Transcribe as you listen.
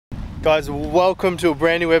Guys, welcome to a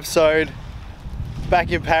brand new episode.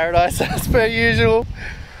 Back in paradise as per usual.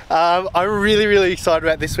 I'm really excited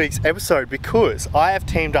about this week's episode because I have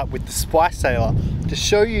teamed up with the Spice Tailor to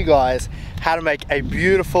show you guys how to make a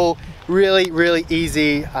beautiful, really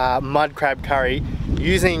easy mud crab curry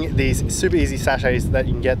using these super easy sachets that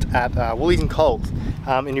you can get at Woolies and Coles.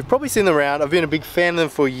 And you've probably seen them around. I've been a big fan of them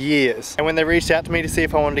for years. And when they reached out to me to see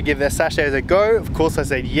if I wanted to give their sachets a go, of course I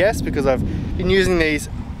said yes, because I've been using these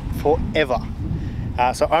forever.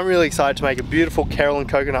 So I'm really excited to make a beautiful Keralan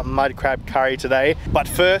coconut mud crab curry today. But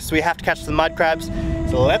first we have to catch the mud crabs,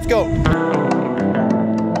 so let's go.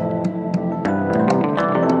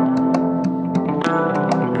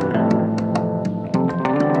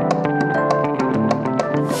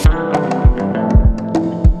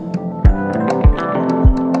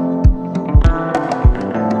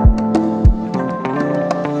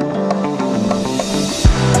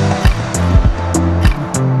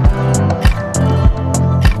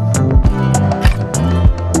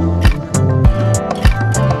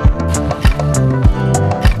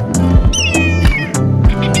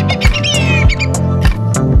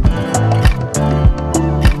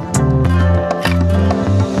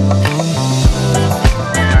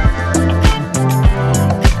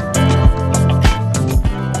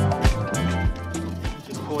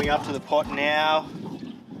 Up to the pot now.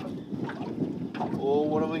 Oh,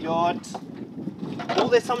 what have we got? Oh,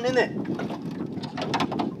 there's something in there.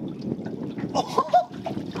 Oh,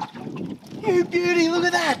 you beauty, look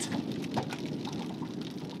at that.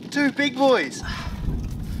 Two big boys.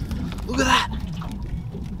 Look at that.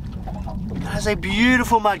 That is a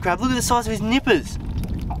beautiful mud crab. Look at the size of his nippers.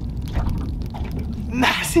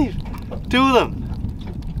 Massive. Two of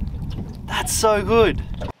them. That's so good.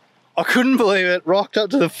 I couldn't believe it, rocked up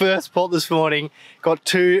to the first pot this morning, got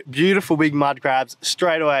two beautiful big mud crabs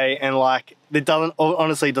straight away, and like, it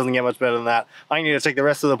honestly doesn't get much better than that. I need to check the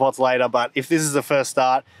rest of the pots later, but if this is the first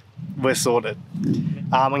start, we're sorted.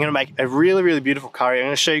 I'm gonna make a really beautiful curry. I'm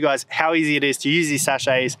gonna show you guys how easy it is to use these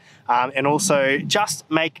sachets, and also just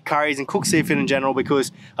make curries and cook seafood in general,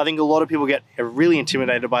 because I think a lot of people get really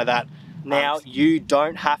intimidated by that. Now, you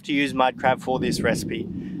don't have to use mud crab for this recipe.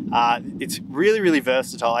 It's really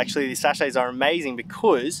versatile. Actually, these sachets are amazing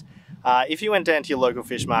because if you went down to your local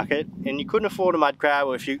fish market and you couldn't afford a mud crab,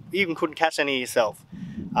 or if you even couldn't catch any yourself,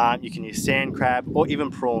 you can use sand crab or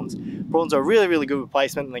even prawns. Prawns are a really good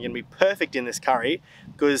replacement, and they're going to be perfect in this curry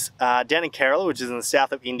because down in Keralan, which is in the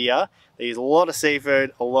south of India, they use a lot of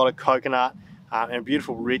seafood, a lot of coconut, and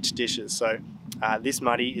beautiful rich dishes. So this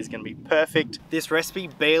muddy is going to be perfect. This recipe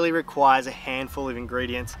barely requires a handful of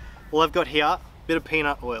ingredients. All I've got here, bit of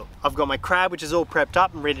peanut oil. I've got my crab, which is all prepped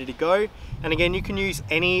up and ready to go. And again, you can use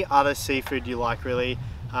any other seafood you like, really.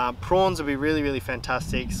 Prawns would be really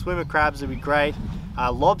fantastic. Swimmer crabs would be great.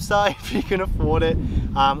 Lobster, if you can afford it.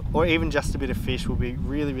 Or even just a bit of fish will be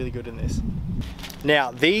really good in this. Now,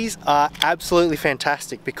 these are absolutely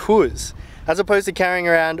fantastic because as opposed to carrying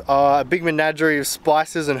around a big menagerie of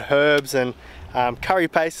spices and herbs and curry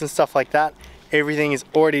paste and stuff like that, everything is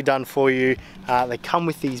already done for you. They come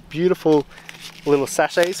with these beautiful little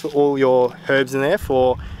sachets for all your herbs in there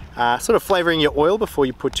for sort of flavoring your oil before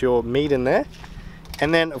you put your meat in there.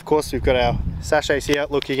 And then of course we've got our sachets here.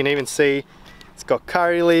 Look, you can even see it's got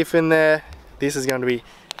curry leaf in there. This is going to be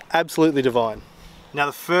absolutely divine. Now,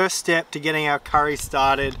 the first step to getting our curry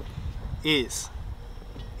started is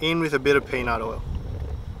in with a bit of peanut oil.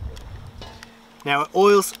 Now, our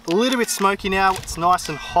oil's a little bit smoky now. It's nice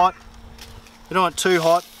and hot. We don't want it too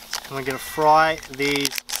hot. And we're going to fry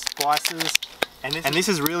these spices. And this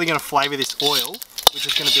is really going to flavour this oil, which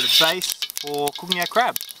is going to be the base for cooking our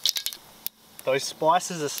crab. Those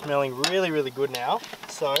spices are smelling really good now.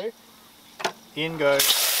 So, in goes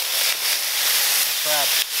the crab.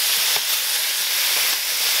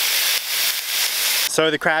 So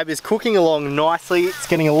the crab is cooking along nicely. It's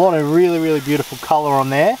getting a lot of really beautiful colour on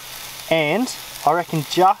there. And I reckon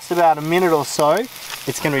just about a minute or so,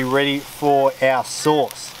 it's going to be ready for our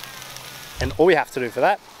sauce. And all we have to do for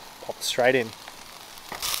that, pop it straight in.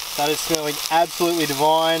 That is smelling absolutely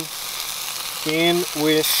divine. In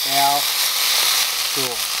with our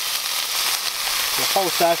sauce. The whole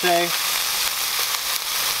sachet.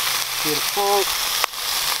 Beautiful.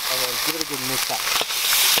 And then give it a good mix up.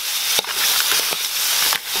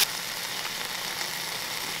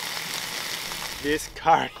 This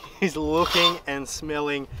curry is looking and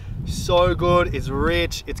smelling so good. It's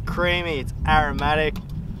rich, it's creamy, it's aromatic,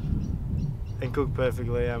 and cooked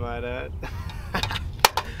perfectly, I might add.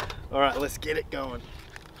 Alright, let's get it going.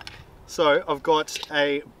 So I've got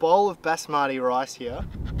a bowl of basmati rice here.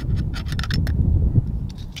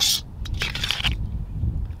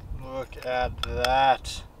 Look at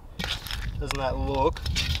that. Doesn't that look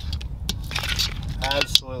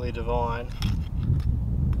absolutely divine?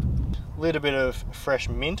 A little bit of fresh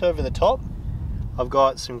mint over the top. I've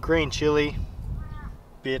got some green chilli,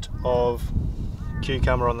 bit of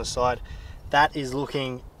cucumber on the side. That is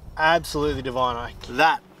looking absolutely divine.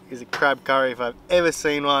 That is a crab curry if I've ever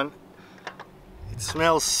seen one. It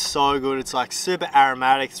smells so good. It's like super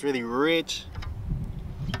aromatic. It's really rich.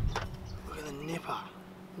 Look at the nipper.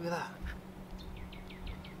 Look at that.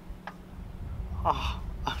 Oh,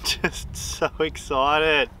 I'm just so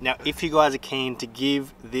excited. Now, if you guys are keen to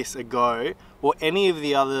give this a go, or any of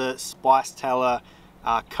the other Spice Tailor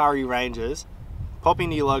curry ranges, pop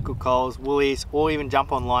into your local Coles, Woolies, or even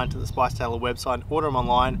jump online to the Spice Tailor website and order them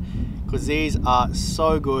online, because these are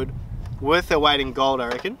so good. Worth their weight in gold, I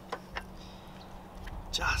reckon.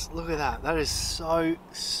 Just look at that. That is so,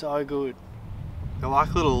 so good. They're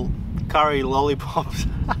like little curry lollipops.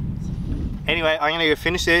 Anyway, I'm gonna go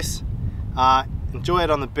finish this, enjoy it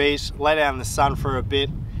on the beach, lay down in the sun for a bit,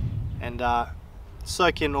 and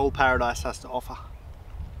soak in all paradise has to offer.